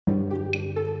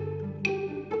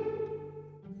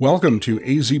Welcome to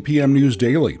AZPM News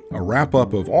Daily, a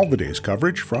wrap-up of all the day's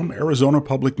coverage from Arizona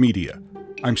Public Media.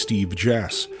 I'm Steve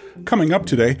Jess. Coming up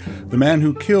today, the man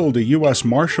who killed a U.S.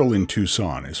 Marshal in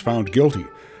Tucson is found guilty.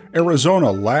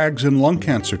 Arizona lags in lung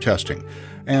cancer testing,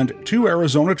 and 2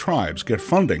 Arizona tribes get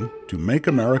funding to make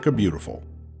America beautiful.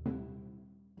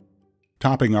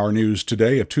 Topping our news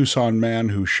today, a Tucson man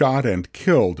who shot and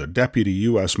killed a deputy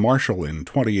U.S. Marshal in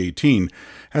 2018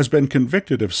 has been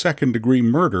convicted of second-degree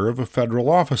murder of a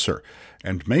federal officer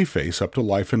and may face up to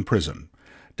life in prison.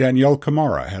 Danielle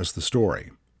Camara has the story.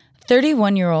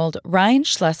 31-year-old Ryan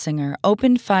Schlesinger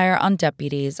opened fire on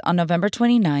deputies on November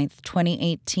 29,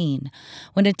 2018,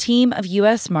 when a team of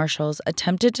U.S. Marshals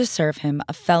attempted to serve him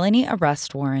a felony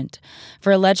arrest warrant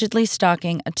for allegedly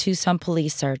stalking a Tucson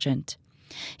police sergeant.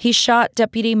 He shot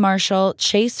Deputy Marshal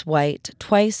Chase White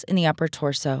twice in the upper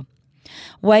torso.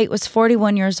 White was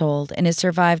 41 years old and is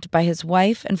survived by his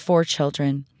wife and 4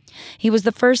 children. He was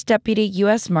the first Deputy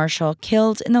U.S. Marshal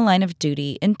killed in the line of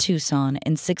duty in Tucson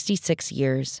in 66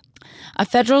 years. A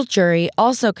federal jury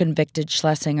also convicted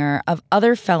Schlesinger of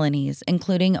other felonies,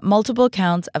 including multiple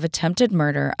counts of attempted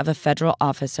murder of a federal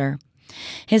officer.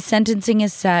 His sentencing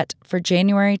is set for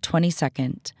January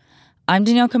 22nd. I'm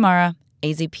Danielle Camara,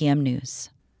 AZPM News.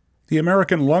 The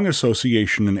American Lung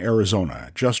Association in Arizona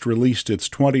just released its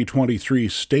 2023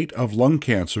 State of Lung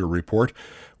Cancer report,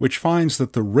 which finds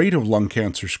that the rate of lung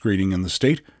cancer screening in the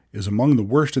state is among the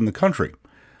worst in the country.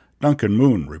 Duncan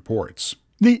Moon reports.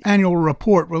 The annual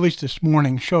report released this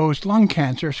morning shows lung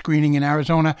cancer screening in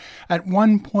Arizona at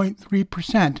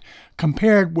 1.3%,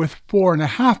 compared with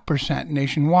 4.5%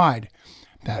 nationwide.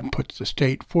 That puts the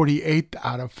state 48th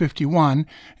out of 51,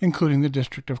 including the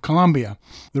District of Columbia.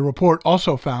 The report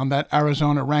also found that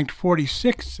Arizona ranked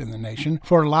 46th in the nation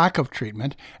for lack of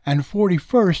treatment and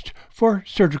 41st for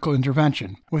surgical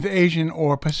intervention, with Asian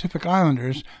or Pacific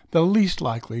Islanders the least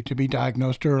likely to be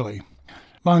diagnosed early.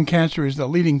 Lung cancer is the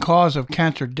leading cause of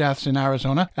cancer deaths in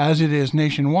Arizona, as it is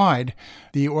nationwide.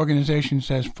 The organization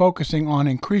says focusing on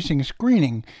increasing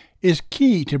screening is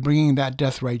key to bringing that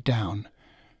death rate down.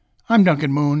 I'm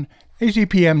Duncan Moon,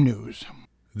 AZPM News.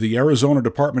 The Arizona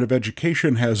Department of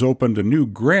Education has opened a new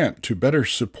grant to better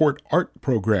support art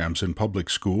programs in public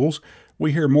schools.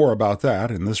 We hear more about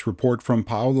that in this report from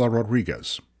Paola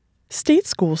Rodriguez. State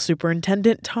School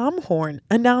Superintendent Tom Horn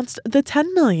announced the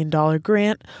 $10 million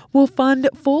grant will fund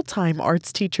full-time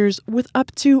arts teachers with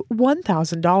up to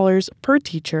 $1,000 per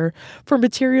teacher for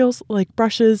materials like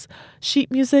brushes, sheet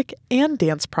music, and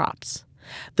dance props.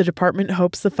 The department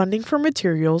hopes the funding for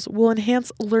materials will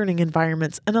enhance learning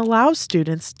environments and allow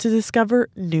students to discover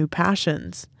new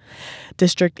passions.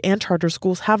 District and charter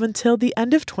schools have until the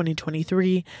end of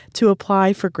 2023 to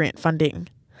apply for grant funding.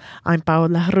 I'm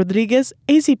Paola Rodriguez,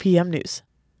 AZPM News.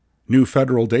 New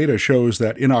federal data shows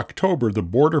that in October, the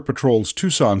Border Patrol's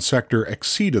Tucson sector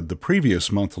exceeded the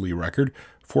previous monthly record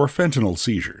for fentanyl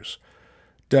seizures.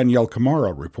 Danielle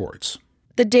Camara reports.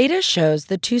 The data shows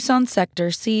the Tucson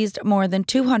sector seized more than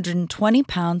 220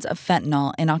 pounds of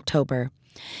fentanyl in October.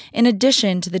 In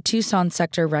addition to the Tucson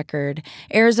sector record,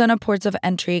 Arizona ports of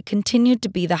entry continued to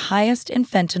be the highest in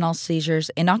fentanyl seizures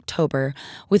in October,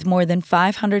 with more than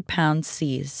 500 pounds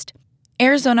seized.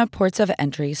 Arizona ports of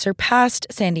entry surpassed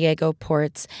San Diego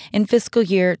ports in fiscal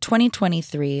year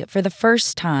 2023 for the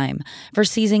first time for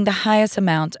seizing the highest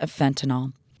amount of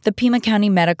fentanyl. The Pima County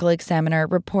Medical Examiner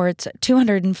reports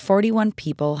 241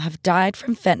 people have died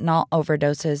from fentanyl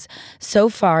overdoses so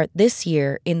far this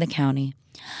year in the county.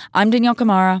 I'm Danielle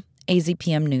Camara,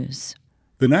 AZPM News.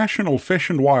 The National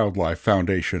Fish and Wildlife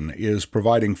Foundation is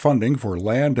providing funding for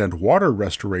land and water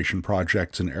restoration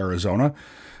projects in Arizona.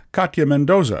 Katia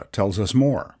Mendoza tells us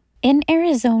more. In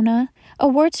Arizona,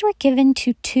 awards were given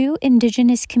to 2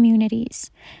 indigenous communities.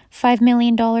 $5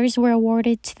 million were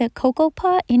awarded to the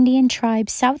Cocopah Indian tribe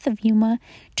south of Yuma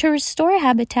to restore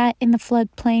habitat in the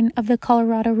floodplain of the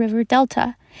Colorado River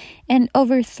Delta, and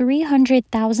over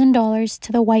 $300,000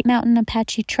 to the White Mountain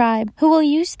Apache tribe, who will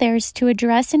use theirs to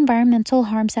address environmental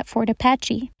harms at Fort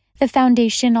Apache. The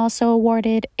foundation also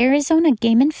awarded Arizona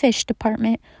Game and Fish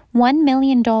Department $1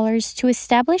 million to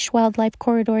establish wildlife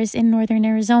corridors in northern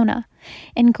Arizona,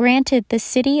 and granted the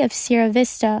city of Sierra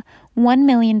Vista $1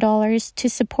 million to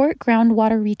support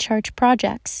groundwater recharge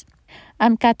projects.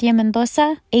 I'm Katia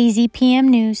Mendoza, AZPM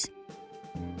News.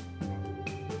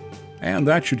 And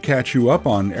that should catch you up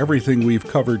on everything we've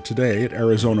covered today at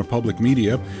Arizona Public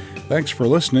Media. Thanks for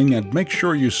listening, and make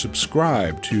sure you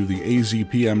subscribe to the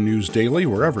AZPM News Daily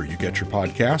wherever you get your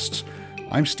podcasts.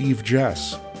 I'm Steve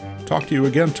Jess. Talk to you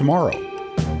again tomorrow.